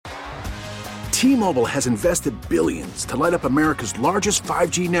T-Mobile has invested billions to light up America's largest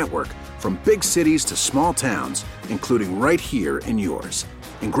 5G network, from big cities to small towns, including right here in yours.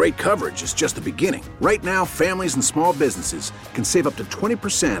 And great coverage is just the beginning. Right now, families and small businesses can save up to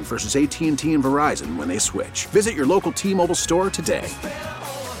 20% versus AT&T and Verizon when they switch. Visit your local T-Mobile store today.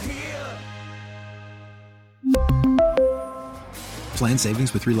 Plan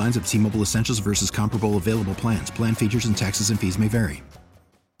savings with 3 lines of T-Mobile Essentials versus comparable available plans. Plan features and taxes and fees may vary.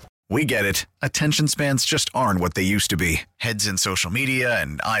 We get it. Attention spans just aren't what they used to be. Heads in social media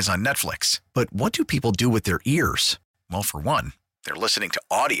and eyes on Netflix. But what do people do with their ears? Well, for one, they're listening to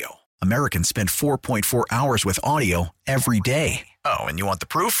audio. Americans spend 4.4 hours with audio every day. Oh, and you want the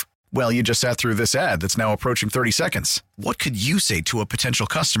proof? Well, you just sat through this ad that's now approaching 30 seconds. What could you say to a potential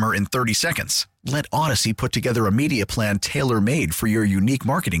customer in 30 seconds? Let Odyssey put together a media plan tailor-made for your unique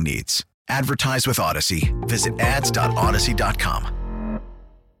marketing needs. Advertise with Odyssey. Visit ads.odyssey.com.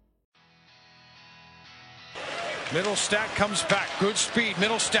 Middlestat comes back. Good speed.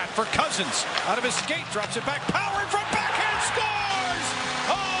 Middlestat for Cousins. Out of his skate. Drops it back. Power from backhand. Scores!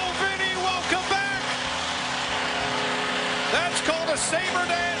 Oh, Vinny, welcome back. That's called a saber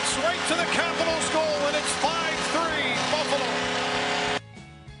dance right to the Capitals goal, and it's 5-3 Buffalo.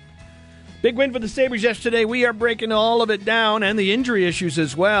 Big win for the Sabres yesterday. We are breaking all of it down, and the injury issues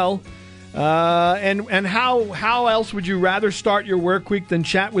as well. And how else would you rather start your work week than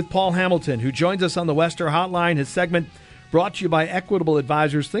chat with Paul Hamilton, who joins us on the Wester Hotline? His segment brought to you by Equitable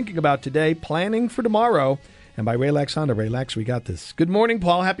Advisors, thinking about today, planning for tomorrow, and by Raylax Honda. Raylax, we got this. Good morning,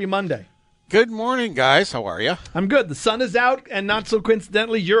 Paul. Happy Monday. Good morning, guys. How are you? I'm good. The sun is out, and not so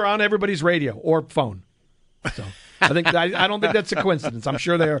coincidentally, you're on everybody's radio or phone. So I don't think that's a coincidence. I'm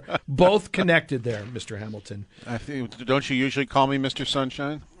sure they're both connected there, Mr. Hamilton. Don't you usually call me Mr.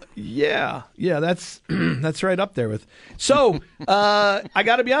 Sunshine? Yeah, that's that's right up there with. So I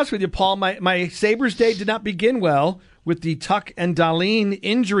got to be honest with you, Paul. My Sabres day did not begin well with the Tuck and Dahlin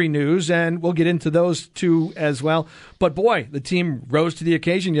injury news, and we'll get into those two as well. But boy, the team rose to the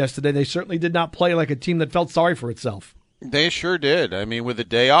occasion yesterday. They certainly did not play like a team that felt sorry for itself. They sure did. I mean, with the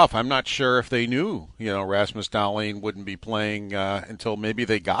day off, I'm not sure if they knew, Rasmus Dahlin wouldn't be playing until maybe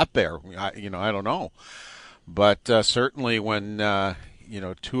they got there. I don't know. But certainly when,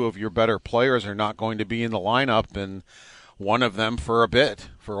 two of your better players are not going to be in the lineup, and one of them for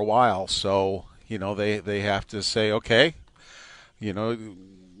a while. So, they have to say, okay,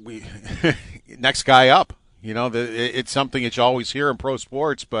 we next guy up. It's something that you always hear in pro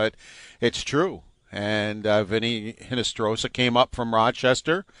sports, but it's true. And Vinny Hinostroza came up from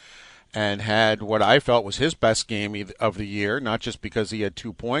Rochester and had what I felt was his best game of the year, not just because he had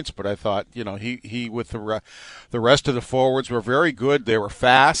 2 points, but I thought, he with the rest of the forwards were very good. They were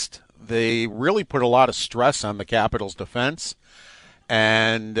fast. They really put a lot of stress on the Capitals' defense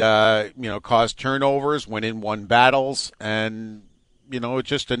and, caused turnovers, won battles, and,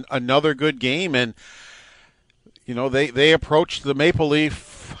 just another good game. And, they approached the Maple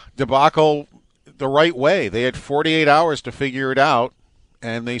Leaf debacle the right way. They had 48 hours to figure it out,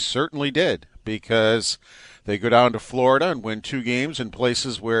 and they certainly did, because they go down to Florida and win 2 games in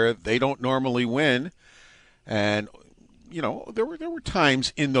places where they don't normally win. And, there were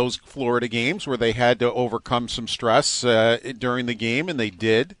times in those Florida games where they had to overcome some stress during the game, and they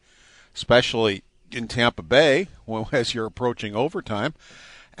did, especially in Tampa Bay as you're approaching overtime.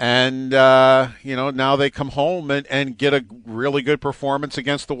 And, now they come home and get a really good performance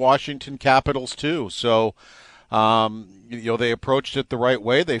against the Washington Capitals, too. So, they approached it the right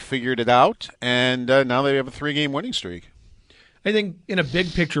way. They figured it out, and now they have a 3-game winning streak. I think in a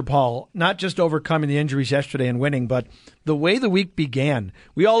big picture, Paul, not just overcoming the injuries yesterday and winning, but the way the week began.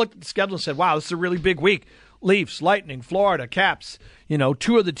 We all looked at the schedule and said, wow, this is a really big week. Leafs, Lightning, Florida, Caps, 2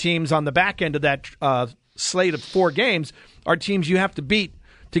 of the teams on the back end of that slate of 4 games are teams you have to beat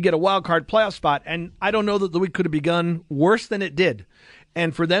to get a wild card playoff spot. And I don't know that the week could have begun worse than it did.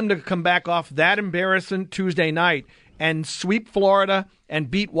 And for them to come back off that embarrassing Tuesday night and sweep Florida and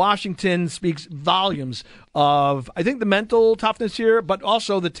beat Washington speaks volumes of, I think, the mental toughness here, but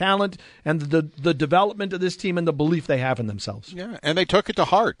also the talent and the development of this team and the belief they have in themselves. Yeah, and they took it to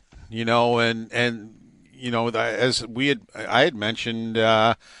heart, and as I had mentioned,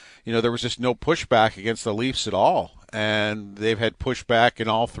 there was just no pushback against the Leafs at all. And they've had pushback in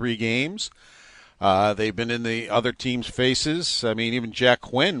all 3 games. They've been in the other team's faces. I mean, even Jack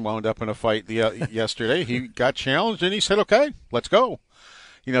Quinn wound up in a fight yesterday. He got challenged, and he said, okay, let's go,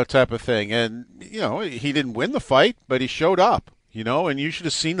 type of thing. And, he didn't win the fight, but he showed up, and you should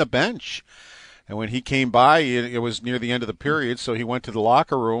have seen the bench. And when he came by, it was near the end of the period, so he went to the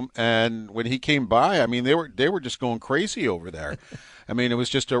locker room. And when he came by, I mean, they were just going crazy over there. I mean, it was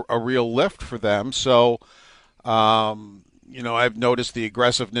just a real lift for them. So, I've noticed the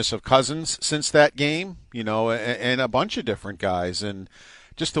aggressiveness of Cousins since that game, and a bunch of different guys, and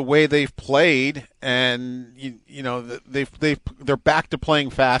just the way they've played, and they're back to playing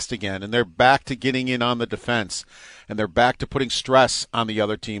fast again, and they're back to getting in on the defense, and they're back to putting stress on the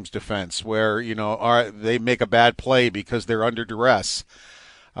other team's defense, where they make a bad play because they're under duress.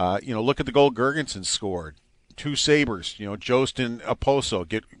 Look at the goal Girgensons scored. 2 Sabres, Jost and Oposo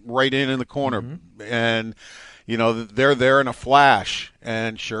get right in the corner, and they're there in a flash,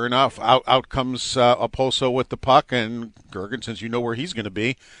 and sure enough, out comes Oposo with the puck, and Girgensons, where he's going to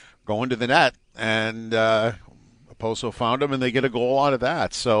be, going to the net, and Oposo found him, and they get a goal out of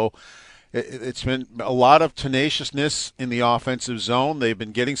that. So it's been a lot of tenaciousness in the offensive zone. They've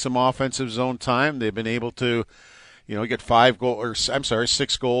been getting some offensive zone time. They've been able to, get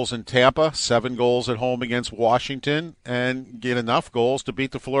 6 goals in Tampa, 7 goals at home against Washington, and get enough goals to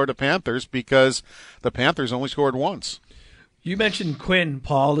beat the Florida Panthers because the Panthers only scored once. You mentioned Quinn,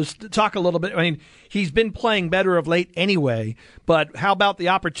 Paul. Let's talk a little bit. I mean, he's been playing better of late anyway, but how about the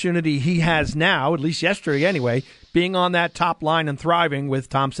opportunity he has now, at least yesterday anyway, being on that top line and thriving with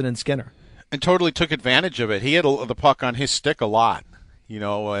Thompson and Skinner? And totally took advantage of it. He had the puck on his stick a lot.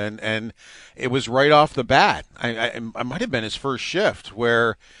 And it was right off the bat. I might have been his first shift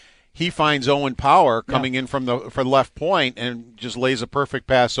where he finds Owen Power coming in from the left point and just lays a perfect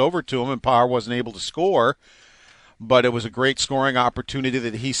pass over to him, and Power wasn't able to score. But it was a great scoring opportunity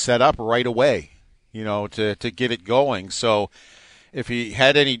that he set up right away, to get it going. So if he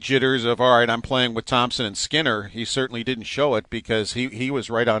had any jitters of, all right, I'm playing with Thompson and Skinner, he certainly didn't show it because he was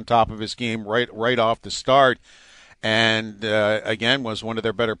right on top of his game right off the start. And, again, was one of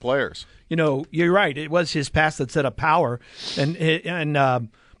their better players. You're right. It was his pass that set up Power. And on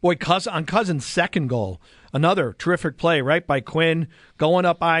Cousins' second goal, another terrific play, right, by Quinn, going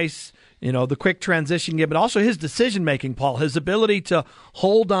up ice, the quick transition game, but also his decision-making, Paul, his ability to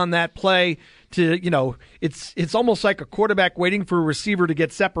hold on that play to, it's almost like a quarterback waiting for a receiver to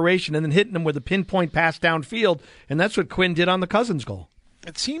get separation and then hitting him with a pinpoint pass downfield, and that's what Quinn did on the Cousins goal.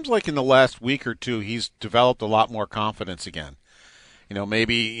 It seems like in the last week or two he's developed a lot more confidence again.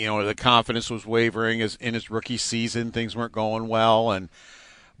 Maybe the confidence was wavering as in his rookie season, things weren't going well,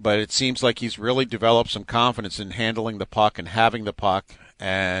 but it seems like he's really developed some confidence in handling the puck and having the puck,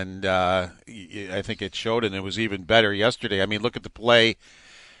 and I think it showed, and it was even better yesterday. I mean, look at the play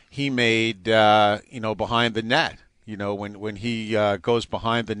he made, behind the net. When he goes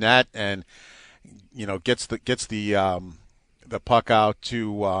behind the net and gets the puck out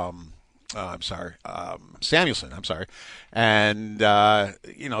to Samuelson. And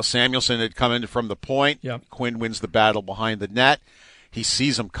Samuelson had come in from the point. Yep. Quinn wins the battle behind the net. He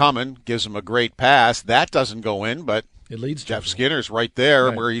sees him coming, gives him a great pass. That doesn't go in, but it leads Jeff Skinner's right there,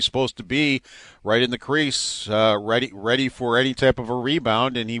 right where he's supposed to be, right in the crease, ready for any type of a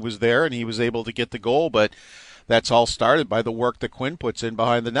rebound, and he was there, and he was able to get the goal. But that's all started by the work that Quinn puts in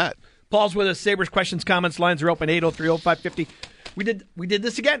behind the net. Paul's with us. Sabres questions, comments, lines are open, 803-0550. We did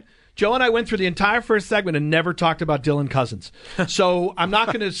this again. Joe and I went through the entire first segment and never talked about Dylan Cousins. So I'm not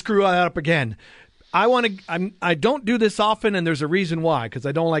going to screw that up again. I don't do this often, and there's a reason why, because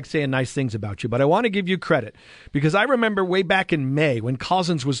I don't like saying nice things about you, but I want to give you credit, because I remember way back in May when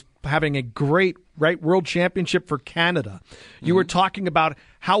Cousins was having a great world championship for Canada. You were talking about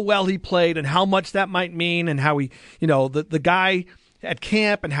how well he played and how much that might mean, and how he, the guy at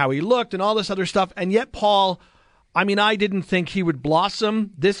camp and how he looked and all this other stuff. And yet, Paul, I didn't think he would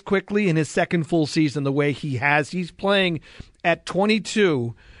blossom this quickly in his second full season the way he has. He's playing at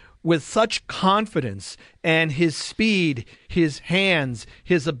 22 with such confidence, and his speed, his hands,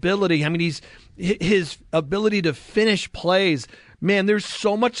 his ability. His ability to finish plays. Man, there's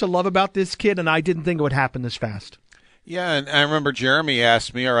so much to love about this kid, and I didn't think it would happen this fast. Yeah, and I remember Jeremy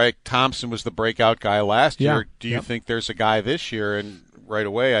asked me, all right, Thompson was the breakout guy last year. Do you think there's a guy this year? And right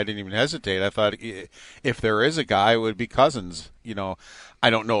away, I didn't even hesitate. I thought if there is a guy, it would be Cousins. I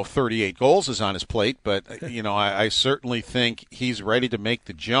don't know if 38 goals is on his plate, but, I certainly think he's ready to make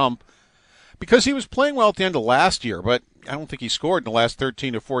the jump because he was playing well at the end of last year, but I don't think he scored in the last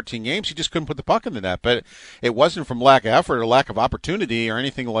 13 or 14 games. He just couldn't put the puck in the net, but it wasn't from lack of effort or lack of opportunity or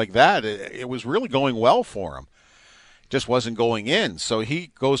anything like that. It was really going well for him. Just wasn't going in. So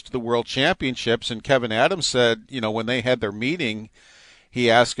he goes to the World Championships, and Kevin Adams said, when they had their meeting, he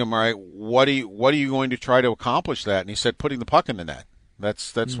asked him, all right, what are you going to try to accomplish that? And he said, putting the puck in the net.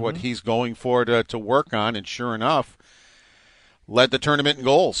 That's what he's going for to work on, and sure enough, led the tournament in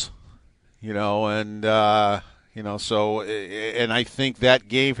goals. and I think that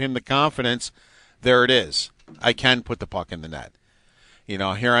gave him the confidence. There it is. I can put the puck in the net.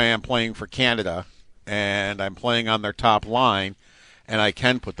 Here I am playing for Canada, and I'm playing on their top line, and I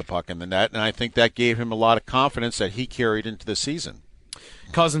can put the puck in the net, and I think that gave him a lot of confidence that he carried into the season.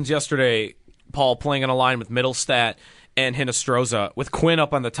 Cozens yesterday, Paul, playing on a line with Mittelstadt and Hinostroza, with Quinn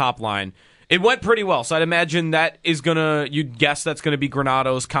up on the top line. It went pretty well, so I'd imagine that is you'd guess that's going to be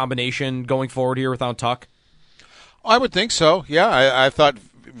Granato's combination going forward here without Tuck? I would think so, yeah. I thought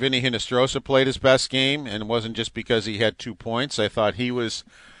Vinny Hinostroza played his best game, and it wasn't just because he had 2 points. I thought he was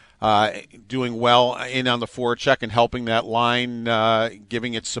doing well in on the forecheck and helping that line,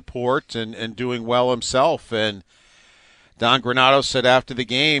 giving it support and doing well himself. And Don Granato said after the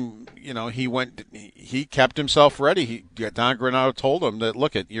game, he kept himself ready. Don Granato told him that,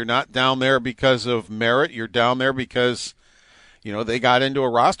 look, you're not down there because of merit. You're down there because, they got into a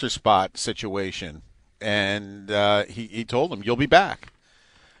roster spot situation. And he told him, you'll be back.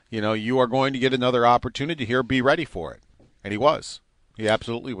 You are going to get another opportunity here. Be ready for it. And he was. He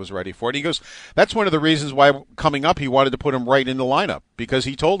absolutely was ready for it. He goes, that's one of the reasons why coming up he wanted to put him right in the lineup, because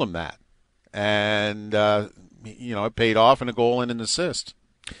he told him that. And, it paid off in a goal and an assist.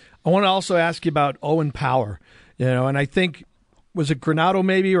 I want to also ask you about Owen Power, and I think, was it Granato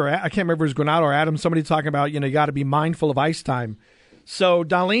maybe, or I can't remember if it was Granato or Adam, somebody talking about, you got to be mindful of ice time. So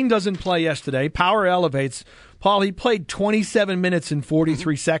Dahlin doesn't play yesterday. Power elevates. Paul, he played 27 minutes and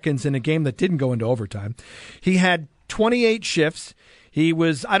 43 seconds in a game that didn't go into overtime. He had 28 shifts. He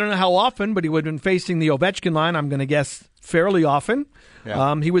was, I don't know how often, but he would have been facing the Ovechkin line, I'm going to guess fairly often.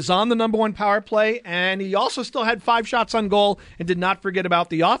 Yeah. He was on the number one power play, and he also still had 5 shots on goal and did not forget about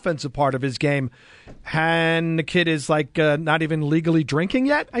the offensive part of his game. And the kid is not even legally drinking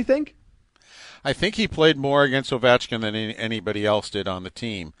yet, I think. I think he played more against Ovechkin than anybody else did on the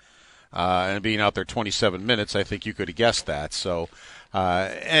team. And being out there 27 minutes, I think you could have guessed that. So,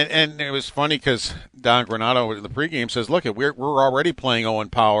 and it was funny because Don Granato in the pregame says, look, we're already playing Owen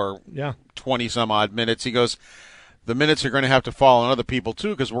Power 20-some-odd minutes. He goes, the minutes are going to have to fall on other people,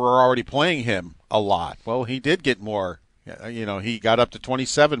 too, because we're already playing him a lot. Well, he did get more. He got up to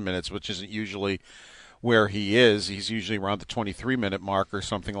 27 minutes, which isn't usually where he is. He's usually around the 23-minute mark or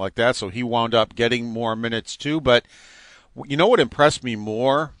something like that, so he wound up getting more minutes, too. But you know what impressed me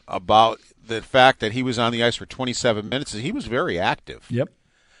more about the fact that he was on the ice for 27 minutes is he was very active. Yep.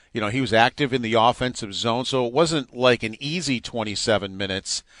 He was active in the offensive zone, so it wasn't like an easy 27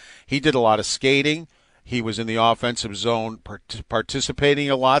 minutes. He did a lot of skating. He was in the offensive zone participating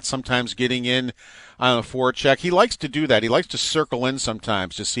a lot, sometimes getting in on the forecheck. He likes to do that. He likes to circle in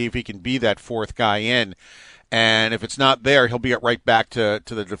sometimes to see if he can be that fourth guy in. And if it's not there, he'll be right back to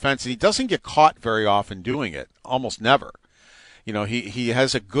the defense. And he doesn't get caught very often doing it, almost never. He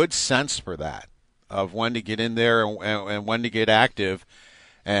has a good sense for that, of when to get in there and when to get active.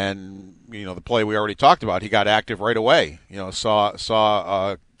 And, the play we already talked about, he got active right away. Saw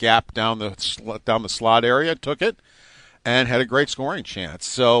a gap down the slot area, took it, and had a great scoring chance.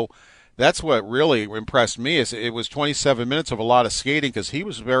 So that's what really impressed me, is it was 27 minutes of a lot of skating because he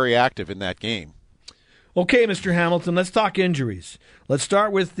was very active in that game. Okay, Mr. Hamilton, let's talk injuries. Let's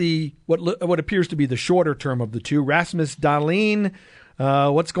start with what appears to be the shorter term of the two, Rasmus Dahlin.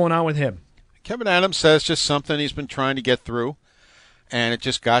 What's going on with him? Kevin Adams says just something he's been trying to get through, and it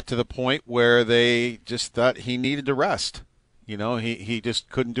just got to the point where they just thought he needed to rest. He just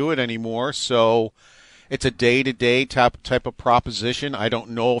couldn't do it anymore, so it's a day-to-day type of proposition. I don't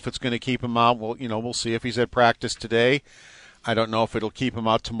know if it's going to keep him out. Well, we'll see if he's at practice today. I don't know if it'll keep him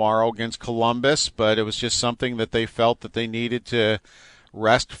out tomorrow against Columbus, but it was just something that they felt that they needed to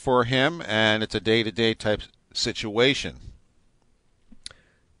rest for him, and it's a day-to-day type situation.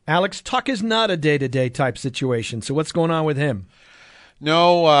 Alex, Tuck is not a day-to-day type situation, so what's going on with him?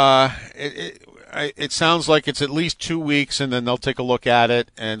 No, it sounds like it's at least 2 weeks, and then they'll take a look at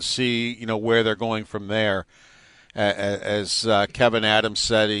it and see, where they're going from there. As Kevin Adams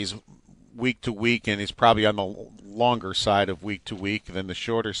said, he's week to week, and he's probably on the longer side of week to week than the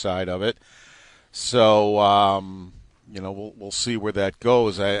shorter side of it. So, we'll see where that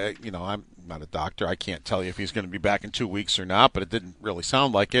goes. I'm not a doctor. I can't tell you if he's going to be back in 2 weeks or not, but it didn't really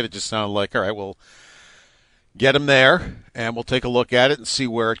sound like it. It just sounded like, all right, we'll get him there, and we'll take a look at it and see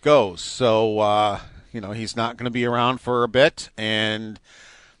where it goes. So, he's not going to be around for a bit, and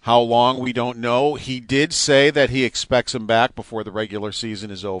how long, we don't know. He did say that he expects him back before the regular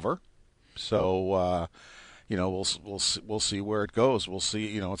season is over. So, we'll see where it goes. We'll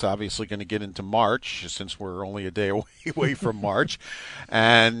see. It's obviously going to get into March, since we're only a day away from March,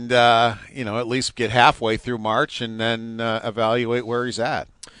 and at least get halfway through March and then evaluate where he's at.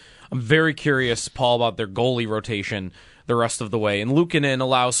 I'm very curious, Paul, about their goalie rotation the rest of the way. And Luukkonen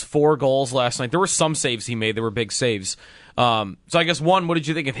allows 4 goals last night. There were some saves he made. They were big saves. So I guess, one, what did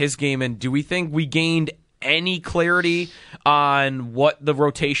you think of his game? And do we think we gained any clarity on what the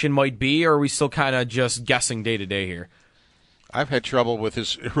rotation might be, or are we still kind of just guessing day to day here? I've had trouble with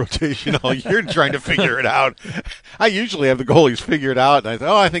his rotation all year trying to figure it out. I usually have the goalies figured out, and I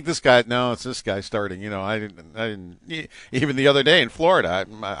thought, I think this guy. No, it's this guy starting. I didn't. Even the other day in Florida,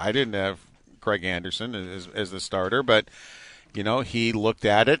 I didn't have Craig Anderson as the starter, but he looked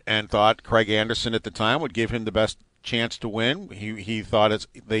at it and thought Craig Anderson at the time would give him the best chance to win. He thought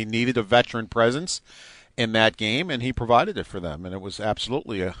they needed a veteran presence in that game, and he provided it for them, and it was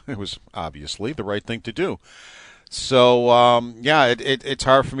obviously the right thing to do. So, it's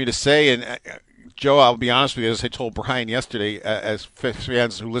hard for me to say. And, Joe, I'll be honest with you, as I told Brian yesterday, as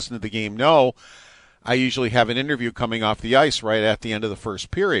fans who listen to the game know, I usually have an interview coming off the ice right at the end of the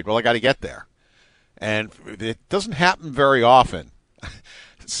first period. Well, I got to get there. And it doesn't happen very often.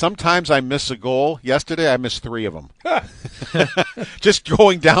 Sometimes I miss a goal. Yesterday, I missed 3 of them. Just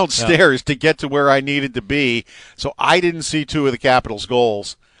going downstairs to get to where I needed to be. So I didn't see 2 of the Capitals'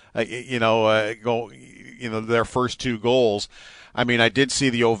 goals, their first 2 goals. I mean, I did see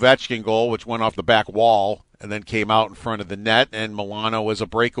the Ovechkin goal, which went off the back wall and then came out in front of the net, and Milano was a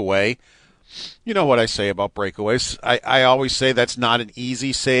breakaway. You know what I say about breakaways. I always say that's not an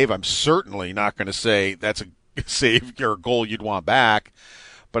easy save. I'm certainly not going to say that's a save or a goal you'd want back.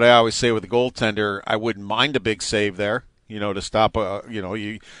 But I always say with a goaltender, I wouldn't mind a big save there, to stop, one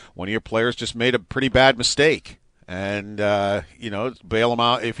of your players just made a pretty bad mistake. And, bail him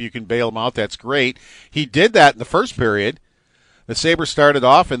out. If you can bail him out, that's great. He did that in the first period. The Sabres started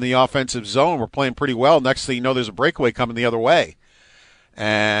off in the offensive zone. We're playing pretty well. Next thing you know, there's a breakaway coming the other way.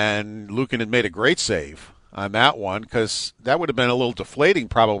 And Luukkonen had made a great save on that one, because that would have been a little deflating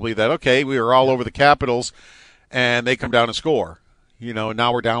probably, that, okay, we were all over the Capitals, and they come down and score.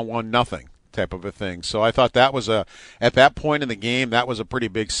 Now we're down 1-0 type of a thing. So I thought that was at that point in the game, that was a pretty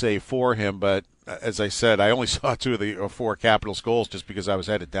big save for him. But as I said, I only saw 2 of the 4 Capitals goals just because I was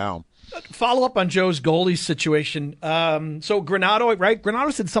headed down. Follow up on Joe's goalie situation. So Granato, right?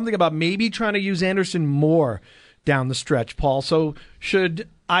 Granato said something about maybe trying to use Anderson more down the stretch, Paul. So should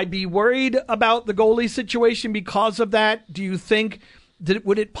I be worried about the goalie situation because of that? Do you think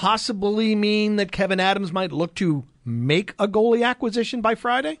would it possibly mean that Kevyn Adams might look to make a goalie acquisition by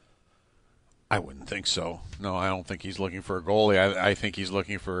Friday? I wouldn't think so. No, I don't think he's looking for a goalie. I think he's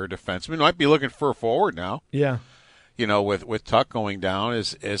looking for a defenseman. Might be looking for a forward now. Yeah. With Tuck going down,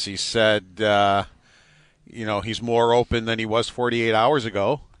 as he said, he's more open than he was 48 hours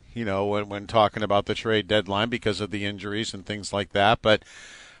ago, when talking about the trade deadline because of the injuries and things like that. But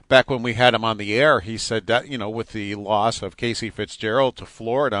back when we had him on the air, he said that, with the loss of Casey Fitzgerald to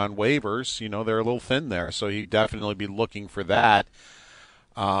Florida on waivers, they're a little thin there. So he'd definitely be looking for that.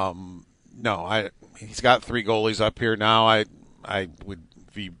 He's got 3 goalies up here now. I would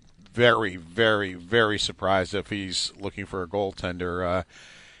be very, very, very surprised if he's looking for a goaltender.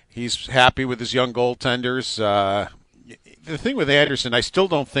 He's happy with his young goaltenders. The thing with Anderson, I still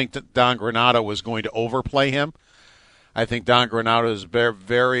don't think that Don Granato was going to overplay him. I think Don Granato is very,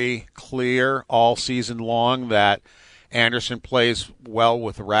 very clear all season long that Anderson plays well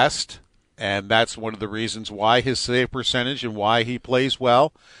with rest, and that's one of the reasons why his save percentage and why he plays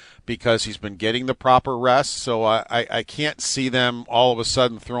well, because he's been getting the proper rest. So I can't see them all of a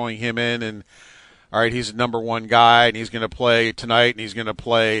sudden throwing him in and, all right, he's a number 1 guy and he's going to play tonight and he's going to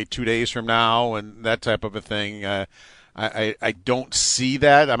play 2 days from now and that type of a thing. I don't see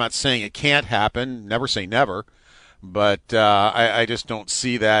that. I'm not saying it can't happen. Never say never. But I just don't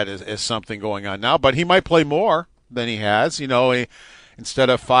see that as something going on now. But he might play more than he has.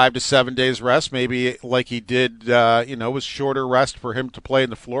 Instead of 5 to 7 days rest, maybe like he did, was shorter rest for him to play in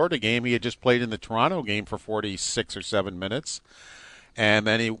the Florida game. He had just played in the Toronto game for 46 or 7 minutes. And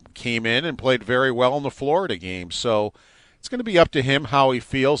then he came in and played very well in the Florida game. So it's going to be up to him how he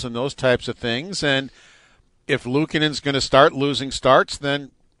feels and those types of things. And if Luukkonen's going to start losing starts,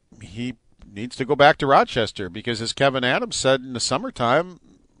 then he needs to go back to Rochester, because as Kevyn Adams said in the summertime,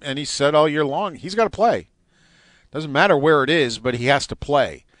 and he said all year long, he's got to play. Doesn't matter where it is, but he has to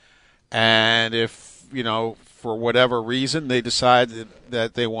play. And if, for whatever reason they decide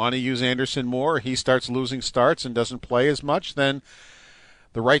that they want to use Anderson more, he starts losing starts and doesn't play as much, then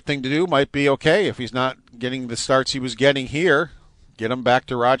the right thing to do might be, okay, if he's not getting the starts he was getting here, get him back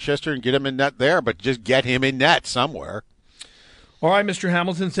to Rochester and get him in net there, but just get him in net somewhere. All right, Mr.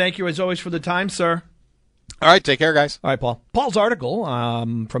 Hamilton, thank you as always for the time, sir. All right, take care, guys. All right, Paul. Paul's article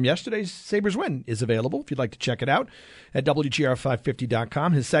from yesterday's Sabres win is available if you'd like to check it out at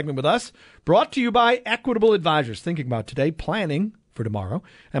WGR550.com. His segment with us brought to you by Equitable Advisors. Thinking about today, planning for tomorrow.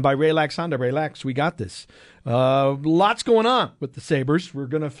 And by Raylax Honda. Raylax, we got this. Lots going on with the Sabres. We're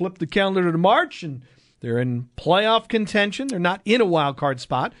going to flip the calendar to March, and they're in playoff contention. They're not in a wild card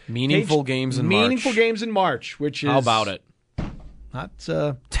spot. Meaningful games in March, which is... How about it? Not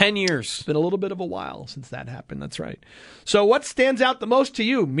 10 years. It's been a little bit of a while since that happened. That's right. So what stands out the most to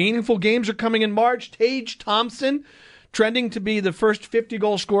you? Meaningful games are coming in March. Tage Thompson trending to be the first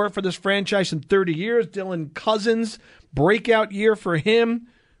 50-goal scorer for this franchise in 30 years. Dylan Cousins, breakout year for him.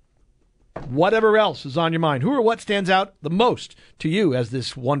 Whatever else is on your mind. Who or what stands out the most to you as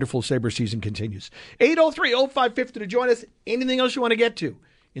this wonderful Sabre season continues? 803-0550 to join us. Anything else you want to get to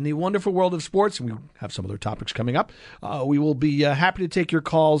in the wonderful world of sports? And we have some other topics coming up. We will be happy to take your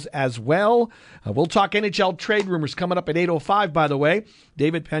calls as well. We'll talk NHL trade rumors coming up at 8:05, by the way.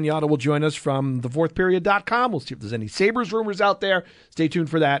 David Pagnotta will join us from thefourthperiod.com. We'll see if there's any Sabres rumors out there. Stay tuned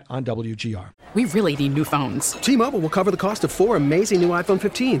for that on WGR. We really need new phones. T-Mobile will cover the cost of 4 amazing new iPhone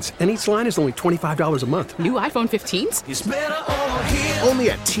 15s, and each line is only $25 a month. New iPhone 15s? It's better over here.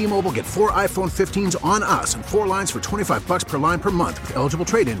 Only at T-Mobile, get 4 iPhone 15s on us and 4 lines for $25 per line per month with eligible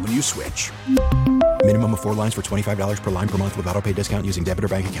trade-in when you switch. Minimum of 4 lines for $25 per line per month with autopay discount using debit or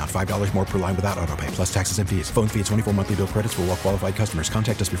bank account. $5 more per line without autopay, plus taxes and fees. Phone fee at 24 monthly bill credits for well-qualified customers.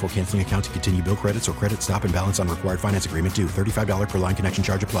 Contact us before canceling account to continue bill credits or credit stop and balance on required finance agreement due. $35 per line connection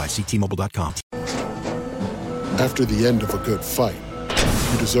charge applies. See T-Mobile.com. After the end of a good fight,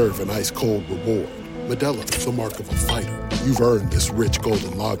 you deserve an ice-cold reward. Modelo is the mark of a fighter. You've earned this rich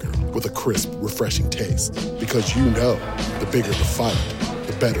golden lager with a crisp, refreshing taste. Because you know, the bigger the fight,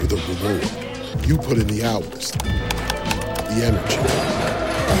 the better the reward. You put in the hours, the energy,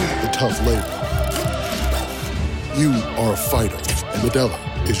 the tough labor. You are a fighter, and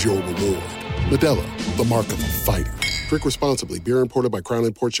Modelo is your reward. Modelo, the mark of a fighter. Drink responsibly. Beer imported by Crown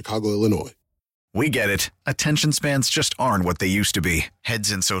Imports, Chicago, Illinois. We get it. Attention spans just aren't what they used to be. Heads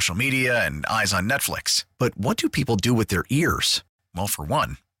in social media and eyes on Netflix. But what do people do with their ears? Well, for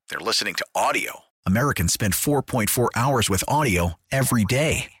one, they're listening to audio. Americans spend 4.4 hours with audio every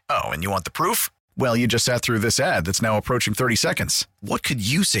day. Oh, and you want the proof? Well, you just sat through this ad that's now approaching 30 seconds. What could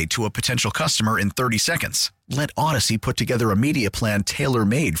you say to a potential customer in 30 seconds? Let Odyssey put together a media plan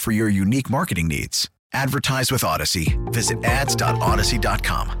tailor-made for your unique marketing needs. Advertise with Odyssey. Visit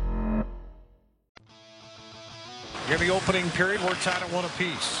ads.odyssey.com. Here in the opening period, we're tied at 1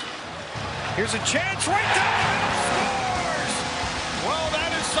 apiece. Here's a chance right down the middle, scores! Well,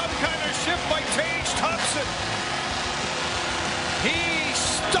 that is some kind of shift by Tage Thompson. He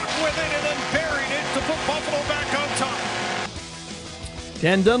stuck with it and then buried it to put Buffalo back on top.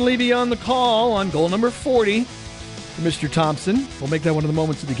 Dan Dunleavy on the call on goal number 40 for Mr. Thompson. We'll make that one of the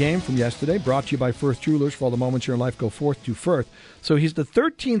moments of the game from yesterday. Brought to you by Firth Jewelers. For all the moments in your life, go forth to Firth. So he's the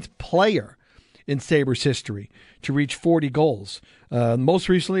 13th player in Sabres history to reach 40 goals. Most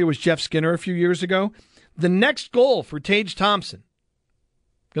recently, it was Jeff Skinner a few years ago. The next goal for Tage Thompson,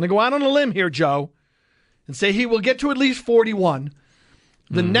 going to go out on a limb here, Joe, and say he will get to at least 41.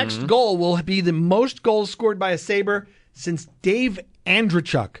 The next goal will be the most goals scored by a Sabre since Dave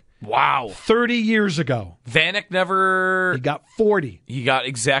Andreychuk. Wow. 30 years ago. Vanek never... He got 40. He got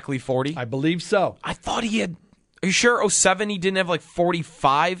exactly 40? I believe so. I thought he had... Are you sure 07 he didn't have like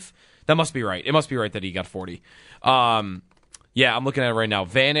 45? That must be right. It must be right that he got 40. Yeah, I'm looking at it right now.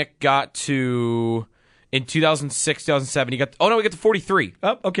 Vanek got to... In 2006, 2007, he got... Oh, no, he got to 43.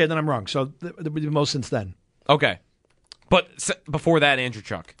 Oh, okay, then I'm wrong. So the most since then. Okay. But before that,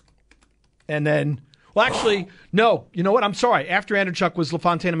 Andreychuk. And then... Well, actually, no. You know what? I'm sorry. After Andreychuk was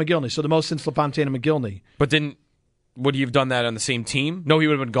LaFontaine and McGillney, so the most since LaFontaine and McGillney. But then, would he have done that on the same team? No, he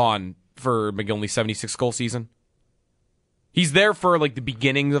would have been gone for McGillney's 76-goal season. He's there for like the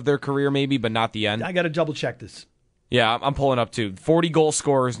beginnings of their career, maybe, but not the end. I got to double-check this. Yeah, I'm pulling up, too. 40 goal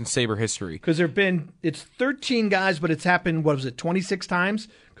scorers in Sabre history. Because it's 13 guys, but it's happened, 26 times?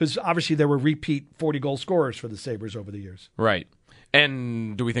 Because obviously there were repeat 40 goal scorers for the Sabres over the years. Right.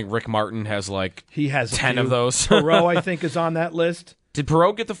 And do we think Rick Martin has he has 10 of those? Perreault, I think, is on that list. Did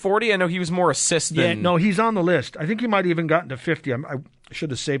Perreault get to 40? I know he was more assist than... Yeah, no, he's on the list. I think he might have even gotten to 50. I should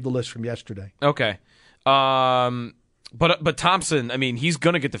have saved the list from yesterday. Okay. But Thompson, I mean, he's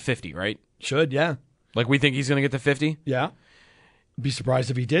going to get to 50, right? Should, yeah. Like, we think he's going to get to 50? Yeah. Be surprised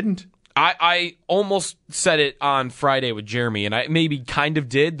if he didn't. I almost said it on Friday with Jeremy, and I maybe kind of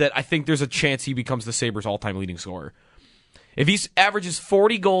did, that I think there's a chance he becomes the Sabres' all-time leading scorer. If he averages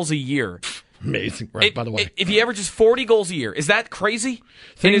 40 goals a year, Amazing, right, by the way. If he averages 40 goals a year, is that crazy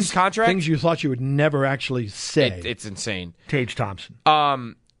in his contract? Things you thought you would never actually say. It's insane. Tage Thompson.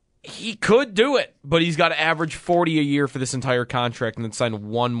 He could do it, but he's got to average 40 a year for this entire contract and then sign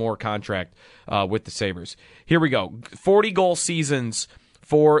one more contract with the Sabres. Here we go. 40-goal seasons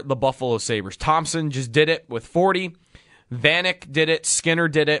for the Buffalo Sabres. Thompson just did it with 40. Vanek did it. Skinner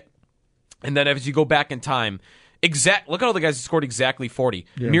did it. And then as you go back in time, look at all the guys who scored exactly 40.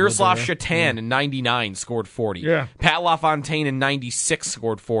 Yeah, Miroslav Shatan in 99 scored 40. Yeah. Pat LaFontaine in 96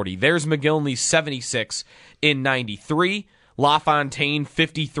 scored 40. There's McGillney, 76 in 93. LaFontaine,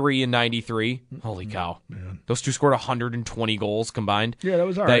 53 in 93. Holy cow. Man. Those two scored 120 goals combined. Yeah, that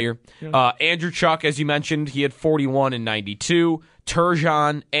was all that right. year. Yeah. Andrew Chuck, as you mentioned, he had 41 in 92.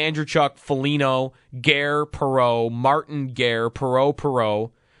 Turgeon, Andrew Chuck, Foligno, Guerre, Perreault, Martin, Guerre,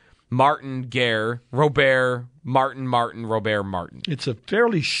 Perreault, Martin, Guerre, Robert, Martin, Robert, Martin. It's a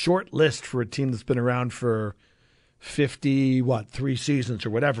fairly short list for a team that's been around for 3 seasons or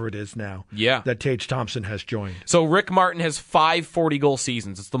whatever it is now. Yeah. That Tage Thompson has joined. So Rick Martin has 5 40-goal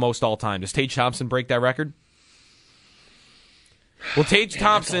seasons. It's the most all-time. Does Tage Thompson break that record? Will Tage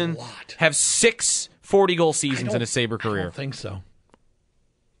Thompson have 6 40-goal seasons in his Sabre career? I don't think so.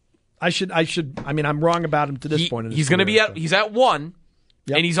 I'm wrong about him to this point in his He's going to be career, he's at 1.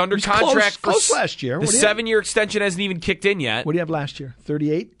 Yep. And he's under He was contract close for last year. The 7-year extension hasn't even kicked in yet. What do you have last year?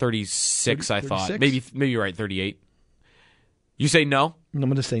 38? 36, I thought. 36? Maybe you're right, 38. You say no? I'm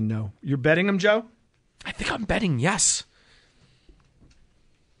going to say no. You're betting him, Joe? I think I'm betting yes.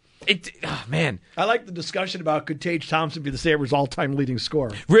 Man. I like the discussion about could Tage Thompson be the Sabres' all-time leading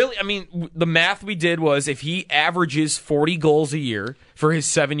scorer. Really? I mean, the math we did was if he averages 40 goals a year for his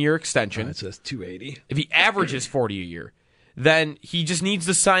 7-year extension. It says 280. If he averages 40 a year, then he just needs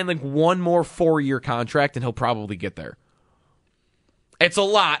to sign like one more 4-year contract and he'll probably get there. It's a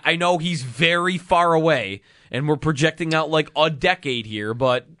lot. I know he's very far away and we're projecting out like a decade here,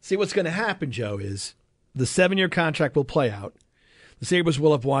 but... See, what's going to happen, Joe, is the 7-year contract will play out. The Sabres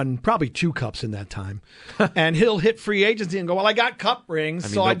will have won probably 2 cups in that time. And he'll hit free agency and go, well, I got cup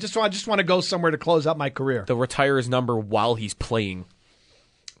rings, I just want to go somewhere to close out my career. They'll retire his number while he's playing.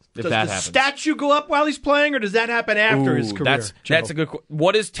 If does that the happens. statue go up while he's playing, or does that happen after his career? That's a good question.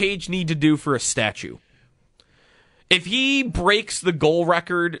 What does Tage need to do for a statue? If he breaks the goal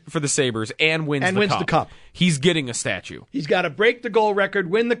record for the Sabres and wins the cup, he's getting a statue. He's got to break the goal record,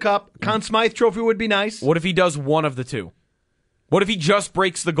 win the cup. Conn Smythe Trophy would be nice. What if he does one of the two? What if he just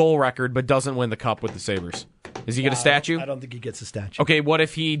breaks the goal record but doesn't win the cup with the Sabres? Does he get a statue? I don't think he gets a statue. Okay, what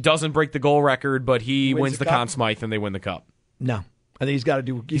if he doesn't break the goal record but he wins the Conn Smythe and they win the cup? No. I think he's got to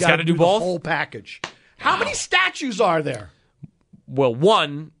do. He's got to do both? The whole package. How many statues are there? Well,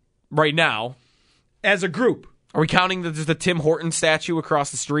 one right now. As a group. Are we counting that there's the Tim Horton statue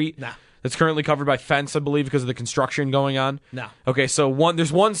across the street? No. That's currently covered by fence, I believe, because of the construction going on? No. Okay, so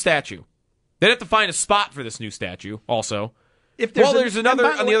there's one statue. They'd have to find a spot for this new statue, also. There's another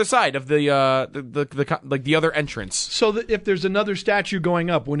on the other side of the other entrance. So if there's another statue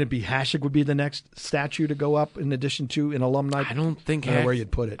going up, wouldn't it be Hasek would be the next statue to go up in addition to an alumni? I don't think. I don't know where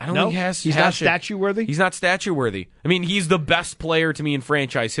you'd put it. I don't think he's not statue worthy. He's not statue worthy. I mean, he's the best player to me in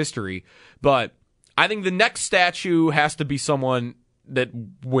franchise history, but I think the next statue has to be someone that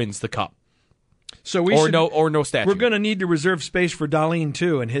wins the cup. So no statue. We're going to need to reserve space for Dahlin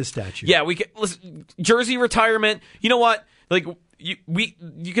too and his statue. Yeah, we can. Listen, jersey retirement. You know what? Like you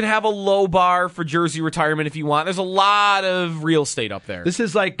can have a low bar for jersey retirement if you want. There's a lot of real estate up there. This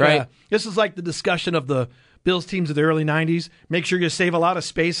is like the discussion of the Bills teams of the early 90s. Make sure you save a lot of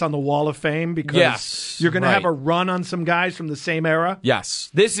space on the Wall of Fame because you're going to have a run on some guys from the same era. Yes.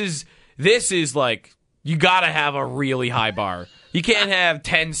 This is like you got to have a really high bar. You can't have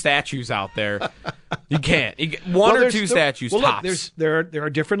 10 statues out there. You can't. One or two statues tops. Look, there are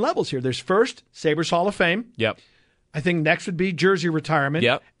different levels here. There's first Sabres Hall of Fame. Yep. I think next would be jersey retirement.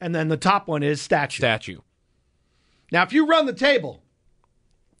 Yep. And then the top one is statue. Now, if you run the table,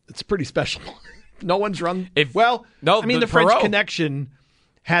 it's pretty special. No one's run. The French Connection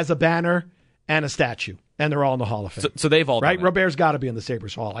has a banner and a statue, and they're all in the Hall of Fame. So they've all right. done it. Robert's got to be in the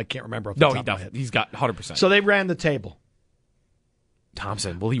Sabres Hall. I can't remember. No, he doesn't. He's got 100%. So they ran the table.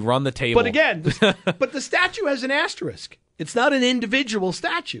 Thompson, will he run the table? But again, but the statue has an asterisk. It's not an individual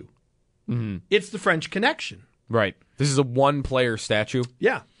statue. Mm-hmm. It's the French Connection. Right. This is a one-player statue.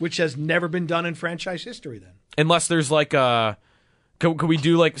 Yeah, which has never been done in franchise history then. Unless there's like a... Could we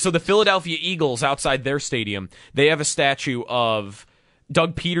do so the Philadelphia Eagles outside their stadium, they have a statue of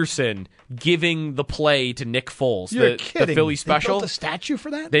Doug Peterson giving the play to Nick Foles, You're the kidding. Philly special. They built a statue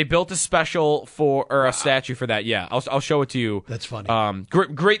for that? They built a special a statue for that. Yeah, I'll show it to you. That's funny.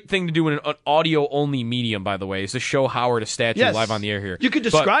 Great thing to do in an audio only medium, by the way, is to show Howard a statue live on the air here. You could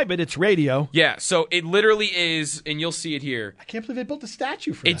describe it. It's radio. Yeah, so it literally is, and you'll see it here. I can't believe they built a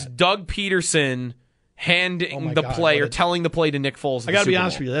statue for It's that. Doug Peterson handing the play or telling the play to Nick Foles. I got to be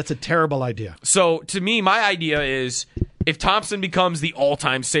honest with you. That's a terrible idea. So to me, my idea is if Thompson becomes the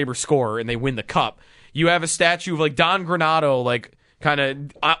all-time Sabre scorer and they win the Cup, you have a statue of like Don Granato, like kind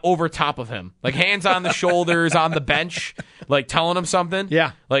of over top of him, like hands on the shoulders on the bench, like telling him something.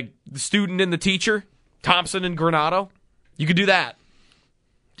 Yeah, like the student and the teacher, Thompson and Granato. You could do that.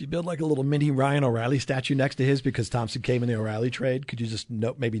 Do you build like a little mini Ryan O'Reilly statue next to his because Thompson came in the O'Reilly trade? Could you just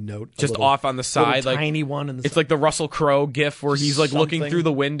note just off on the side, like tiny one? In the it's like the Russell Crowe gif where he's like looking through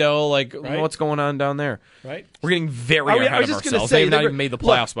the window, like what's going on down there? Right. We're getting very ahead of ourselves. They've not even made the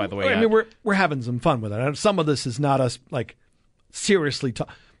playoffs, by the way. I mean, we're having some fun with it. Some of this is not us like seriously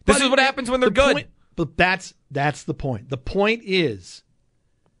talking. This is what happens when they're good. But that's the point. The point is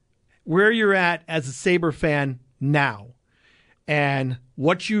where you're at as a Sabre fan now. And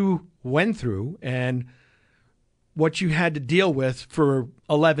what you went through and what you had to deal with for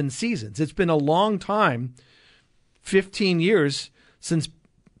 11 seasons. It's been a long time, 15 years, since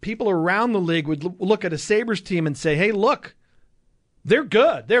people around the league would look at a Sabres team and say, hey, look, they're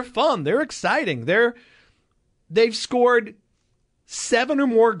good. They're fun. They're exciting. They've scored 7 or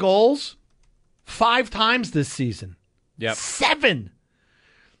more goals 5 times this season. Yep. 7.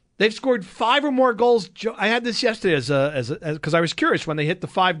 They've scored 5 or more goals. I had this yesterday because I was curious when they hit the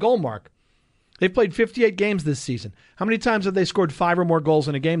 5-goal mark. They've played 58 games this season. How many times have they scored 5 or more goals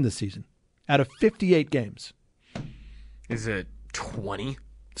in a game this season? Out of 58 games. Is it 20?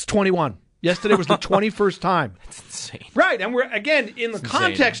 It's 21. Yesterday was the 21st time. That's insane. Right, and we're, again, in the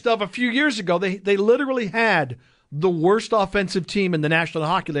context of a few years ago, they literally had the worst offensive team in the National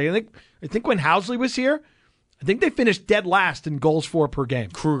Hockey League. I think when Housley was here, I think they finished dead last in goals for per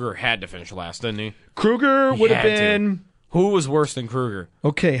game. Kruger had to finish last, didn't he? Kruger would have been... To. Who was worse than Kruger?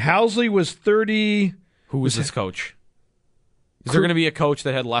 Okay, Housley was 30... Who was this coach? Is there going to be a coach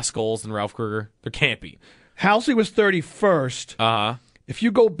that had less goals than Ralph Kruger? There can't be. Housley was 31st. Uh-huh. If you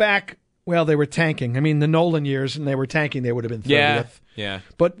go back... Well, they were tanking. I mean, the Nolan years, and they were tanking, they would have been 30th. Yeah.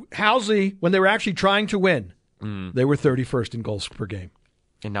 But Housley, when they were actually trying to win, they were 31st in goals per game.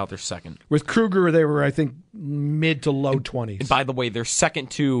 And now they're second. With Kruger, they were, I think, mid to low 20s. And by the way, they're second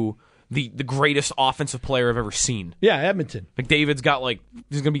to the greatest offensive player I've ever seen. Yeah, Edmonton. McDavid's got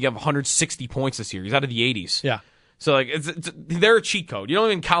he's going to be 160 points this year. He's out of the 80s. Yeah. So they're a cheat code. You don't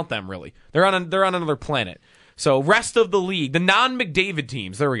even count them really. They're on another planet. So rest of the league, the non-McDavid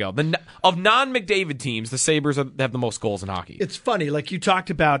teams, there we go. Of non-McDavid teams, the Sabres have the most goals in hockey. It's funny, like you talked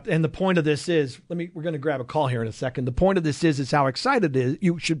about, and the point of this is, we're going to grab a call here in a second. The point of this is how excited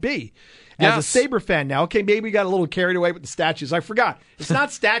you should be as a Sabre fan now. Okay, maybe we got a little carried away with the statues. I forgot. It's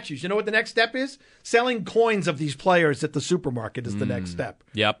not statues. You know what the next step is? Selling coins of these players at the supermarket is the next step.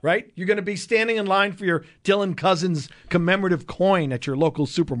 Yep. Right? You're going to be standing in line for your Dylan Cousins commemorative coin at your local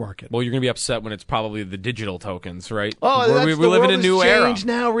supermarket. Well, you're going to be upset when it's probably the digital tokens, right? Oh, we live in a new era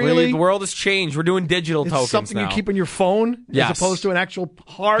now, really? The world has changed. We're doing digital tokens now. Something you keep in your phone as opposed to an actual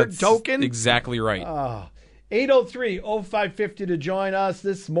hard token? Exactly right. 803-0550 to join us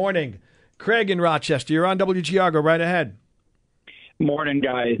this morning. Craig in Rochester, you're on WGR. Go right ahead. Morning,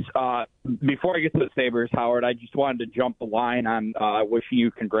 guys. Before I get to the Sabres, Howard, I just wanted to jump the line on wishing you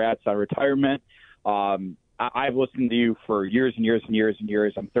congrats on retirement. I've listened to you for years and years and years and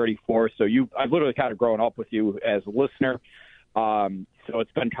years. I'm 34, so I've literally kind of grown up with you as a listener. So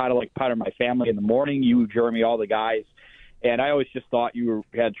it's been kind of like part of my family in the morning, you, Jeremy, all the guys. And I always just thought you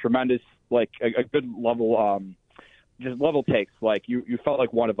had tremendous, a good level, just level takes. Like you felt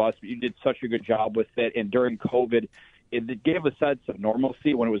like one of us, but you did such a good job with it. And during COVID, it gave a sense of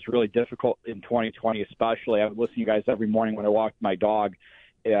normalcy when it was really difficult in 2020, especially. I would listen to you guys every morning when I walked my dog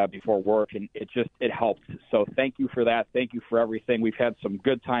before work, and it helped. So thank you for that. Thank you for everything. We've had some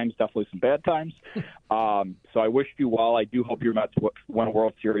good times, definitely some bad times. So I wish you well. I do hope you're about to win a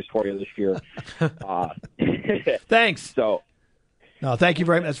World Series for you this year. Thanks. So, no, thank you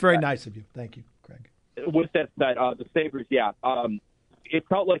very much. That's very nice of you. Thank you, Craig. With that said, the Sabres, it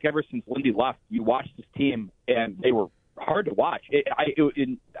felt like ever since Lindy left, you watched this team, and they were hard to watch.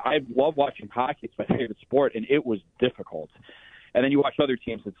 I love watching hockey. It's my favorite sport, and it was difficult. And then you watch other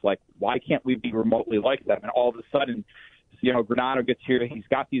teams, it's like, why can't we be remotely like them? And all of a sudden, Granato gets here, he's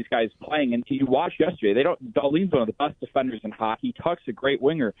got these guys playing, and you watch yesterday, Dahlin's one of the best defenders in hockey. Tuck's a great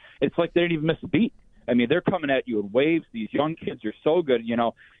winger. It's like they didn't even miss a beat. I mean, they're coming at you in waves. These young kids are so good. You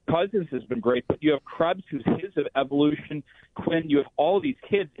know, Cousins has been great, but you have Krebs, who's his evolution. Quinn, you have all these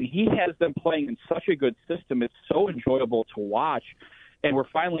kids, and he has them playing in such a good system. It's so enjoyable to watch. And we're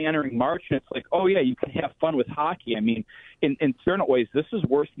finally entering March, and it's like, oh, yeah, you can have fun with hockey. I mean, in certain ways, this is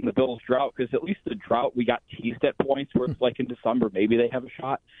worse than the Bills' drought, because at least the drought, we got teased at points where it's like in December, maybe they have a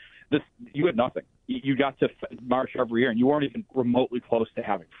shot. This, you had nothing. You got to March every year, and you weren't even remotely close to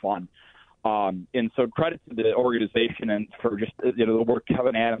having fun. And so credit to the organization and for just the work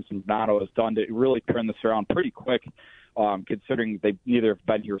Kevin Adams and Donato has done to really turn this around pretty quick, considering they neither have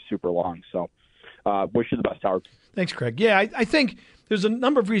been here super long. So wish you the best, Howard. Thanks, Craig. Yeah, I think there's a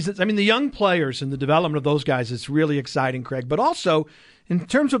number of reasons. I mean, the young players and the development of those guys is really exciting, Craig. But also, in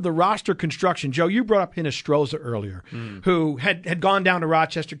terms of the roster construction, Joe, you brought up Hinostroza earlier, who had gone down to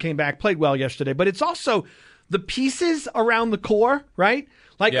Rochester, came back, played well yesterday. But it's also the pieces around the core, right?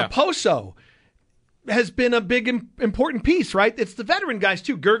 Like Oposo has been a big, important piece, right? It's the veteran guys,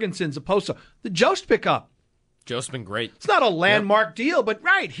 too. Gergensons, Oposo. The Jost pickup. Joe's been great. It's not a landmark deal, but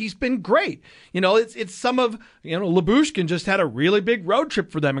he's been great. You know, it's some of, Lyubushkin just had a really big road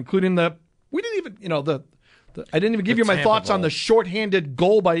trip for them, including I didn't even give you my Tampa thoughts goal. on the shorthanded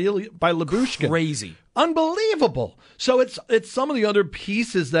goal by Lyubushkin. Crazy. Unbelievable. So it's some of the other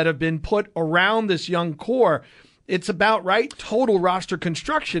pieces that have been put around this young core. It's about, total roster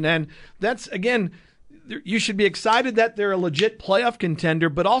construction. And that's, again, you should be excited that they're a legit playoff contender,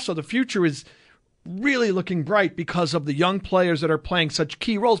 but also the future is really looking bright because of the young players that are playing such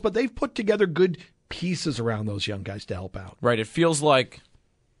key roles, but they've put together good pieces around those young guys to help out. Right. It feels like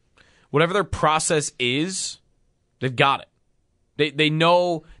whatever their process is, they've got it. They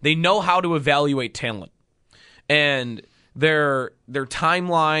know how to evaluate talent. And their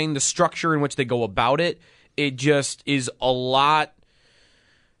timeline, the structure in which they go about it, it just is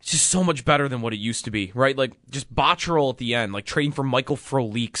it's just so much better than what it used to be, right? Like, just Botterill at the end, like trading for Michael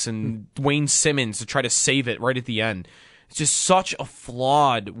Froleeks and Wayne Simmons to try to save it right at the end. It's just such a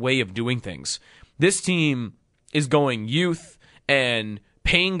flawed way of doing things. This team is going youth and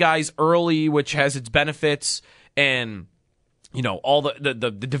paying guys early, which has its benefits, and, all the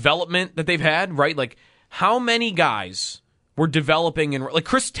development that they've had, right? Like, how many guys were developing in, like,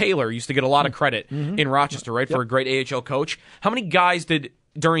 Chris Taylor used to get a lot of credit in Rochester, right, for a great AHL coach. How many guys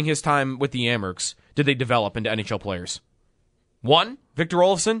during his time with the Amherst, did they develop into NHL players? One, Victor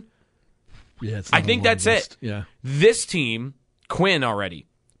Olofsson. Yeah, I think that's it. Yeah. This team, Quinn already.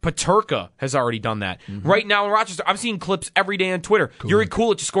 Paterka has already done that. Right now in Rochester, I'm seeing clips every day on Twitter. Yuri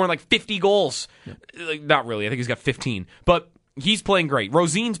Kulich is scoring like 50 goals. Like, not really. I think he's got 15. But he's playing great.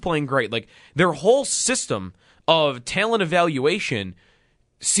 Rosine's playing great. Like, their whole system of talent evaluation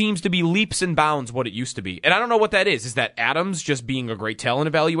seems to be leaps and bounds what it used to be. And I don't know what that is. Is that Adams just being a great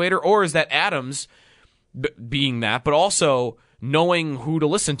talent evaluator, or is that Adams being that, but also knowing who to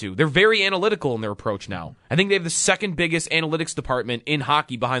listen to? They're very analytical in their approach now. I think they have the second biggest analytics department in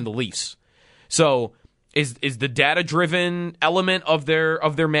hockey behind the Leafs. So is the data-driven element of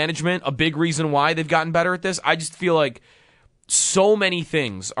their management a big reason why they've gotten better at this? I just feel like so many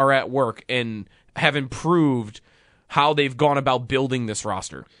things are at work and have improved how they've gone about building this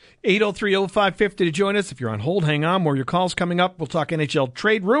roster. 803-0550 to join us. If you're on hold, hang on. More of your calls coming up. We'll talk NHL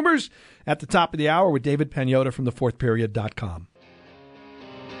trade rumors at the top of the hour with David Pagnotta from thefourthperiod.com.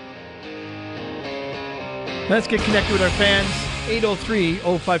 Let's get connected with our fans.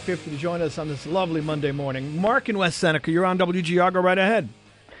 803-0550 to join us on this lovely Monday morning. Mark in West Seneca, you're on WGR. Go right ahead.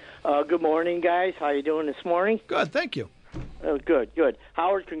 Good morning, guys. How you doing this morning? Good, thank you. Good.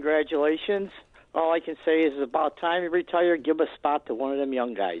 Howard, congratulations. All I can say is it's about time you retire, give a spot to one of them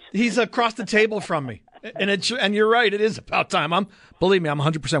young guys. He's across the table from me. And you're right, it is about time. Believe me, I'm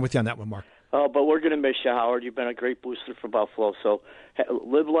 100% with you on that one, Mark. But we're going to miss you, Howard. You've been a great booster for Buffalo. So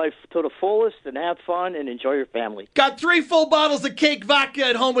live life to the fullest and have fun and enjoy your family. Got 3 full bottles of cake vodka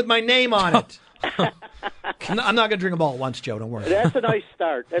at home with my name on it. I'm not going to drink them all at once, Joe. Don't worry. That's a nice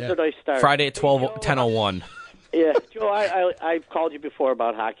start. A nice start. Friday at 10:01. Yeah, Joe, I've called you before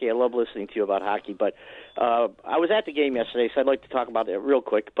about hockey. I love listening to you about hockey, but I was at the game yesterday, so I'd like to talk about it real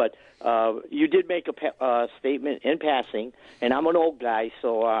quick. But you did make a statement in passing, and I'm an old guy,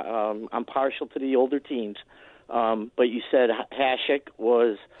 so I'm partial to the older teams. But you said Hasek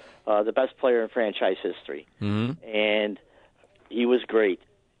was the best player in franchise history, and he was great.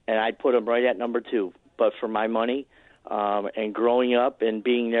 And I'd put him right at number 2. But for my money, and growing up and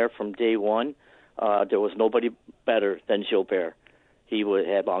being there from day one, there was nobody better than Gilbert. He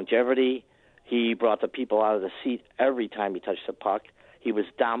had longevity. He brought the people out of the seat every time he touched the puck. He was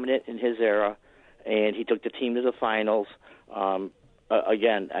dominant in his era, and he took the team to the finals.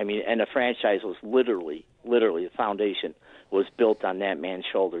 again, I mean, and the franchise was literally, the foundation was built on that man's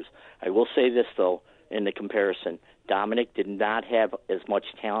shoulders. I will say this, though, in the comparison, Dominic did not have as much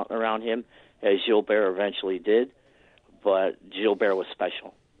talent around him as Gilbert eventually did, but Gilbert was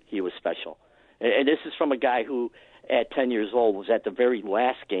special. He was special. And this is from a guy who, at 10 years old, was at the very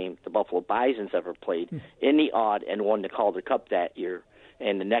last game the Buffalo Bisons ever played in the Odd and won the Calder Cup that year.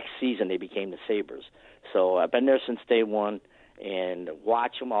 And the next season they became the Sabres. So I've been there since day one and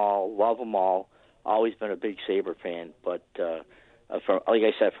watch them all, love them all. Always been a big Sabre fan. But like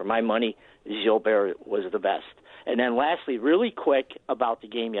I said, for my money, Gilbert was the best. And then lastly, really quick about the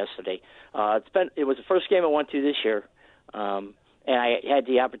game yesterday. It was the first game I went to this year, and I had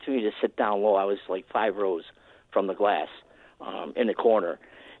the opportunity to sit down low. I was like 5 rows from the glass in the corner.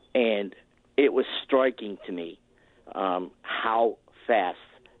 And it was striking to me how fast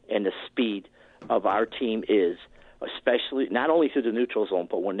and the speed of our team is, especially not only through the neutral zone,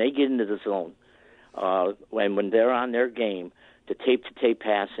 but when they get into the zone, when they're on their game, the tape-to-tape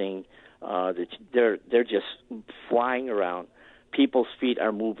passing, they're just flying around. People's feet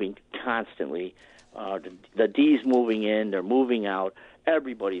are moving constantly. The D's moving in, they're moving out.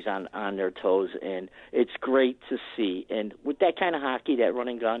 Everybody's on their toes, and it's great to see. And with that kind of hockey, that run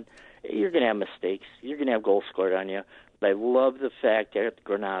and gun, you're going to have mistakes. You're going to have goals scored on you. But I love the fact that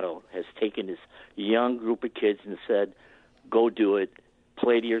Granato has taken this young group of kids and said, go do it,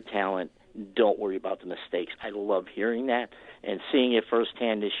 play to your talent, don't worry about the mistakes. I love hearing that, and seeing it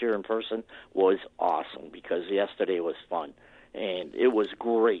firsthand this year in person was awesome because yesterday was fun. And it was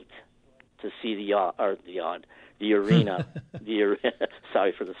great to see the arena,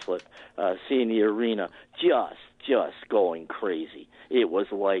 sorry for the slip, seeing the arena just going crazy. It was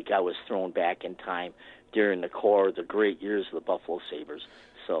like I was thrown back in time during the core of the great years of the Buffalo Sabres.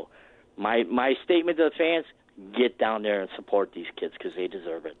 So my statement to the fans, get down there and support these kids because they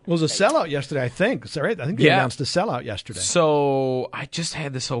deserve it. It was a sellout yesterday, I think. Is that right? I think they announced a sellout yesterday. So I just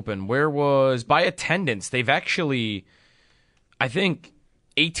had this open. By attendance, they've actually, I think,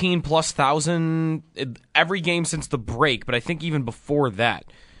 18+ thousand every game since the break, but I think even before that,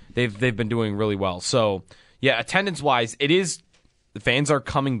 they've been doing really well. So, yeah, attendance-wise, the fans are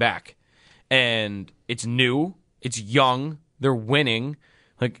coming back. And it's new, it's young, they're winning.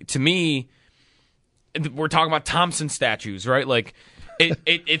 Like, to me, we're talking about Thompson statues, right? Like,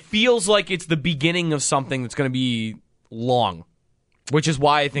 it feels like it's the beginning of something that's going to be long, which is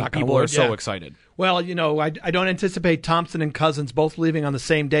why I think people are so excited. Well, I don't anticipate Thompson and Cousins both leaving on the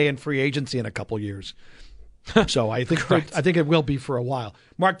same day in free agency in a couple years. So I think it will be for a while.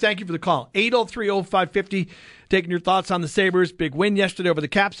 Mark, thank you for the call. 803-0550, taking your thoughts on the Sabres. Big win yesterday over the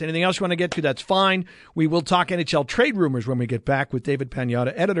Caps. Anything else you want to get to, that's fine. We will talk NHL trade rumors when we get back with David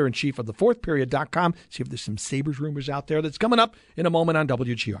Pagnotta, editor-in-chief of thefourthperiod.com. See if there's some Sabres rumors out there. That's coming up in a moment on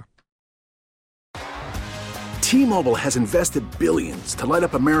WGR. T-Mobile has invested billions to light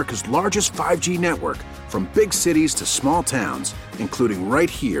up America's largest 5G network, from big cities to small towns, including right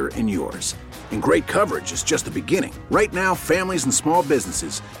here in yours. And great coverage is just the beginning. Right now, families and small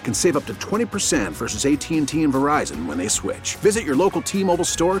businesses can save up to 20% versus AT&T and Verizon when they switch. Visit your local T-Mobile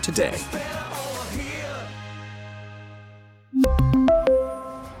store today.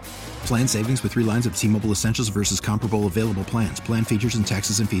 Plan savings with 3 lines of T-Mobile Essentials versus comparable available plans. Plan features and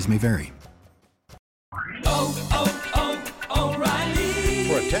taxes and fees may vary.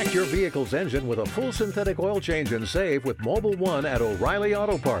 Protect your vehicle's engine with a full synthetic oil change and save with Mobil 1 at O'Reilly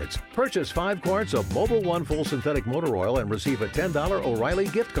Auto Parts. Purchase 5 quarts of Mobil 1 full synthetic motor oil and receive a $10 O'Reilly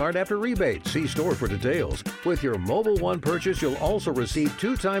gift card after rebate. See store for details. With your Mobil 1 purchase, you'll also receive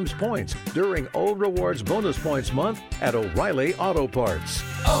 2 times points during O Rewards Bonus Points Month at O'Reilly Auto Parts.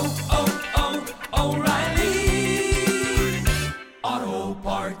 O'Reilly Auto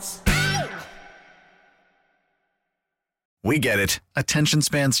Parts. We get it. Attention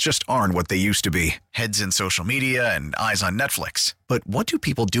spans just aren't what they used to be. Heads in social media and eyes on Netflix. But what do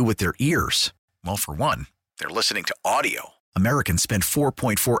people do with their ears? Well, for one, they're listening to audio. Americans spend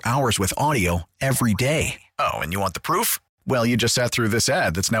 4.4 hours with audio every day. Oh, and you want the proof? Well, you just sat through this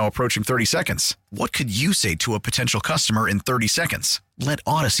ad that's now approaching 30 seconds. What could you say to a potential customer in 30 seconds? Let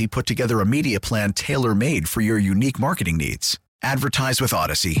Odyssey put together a media plan tailor-made for your unique marketing needs. Advertise with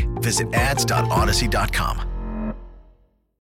Odyssey. Visit ads.odyssey.com.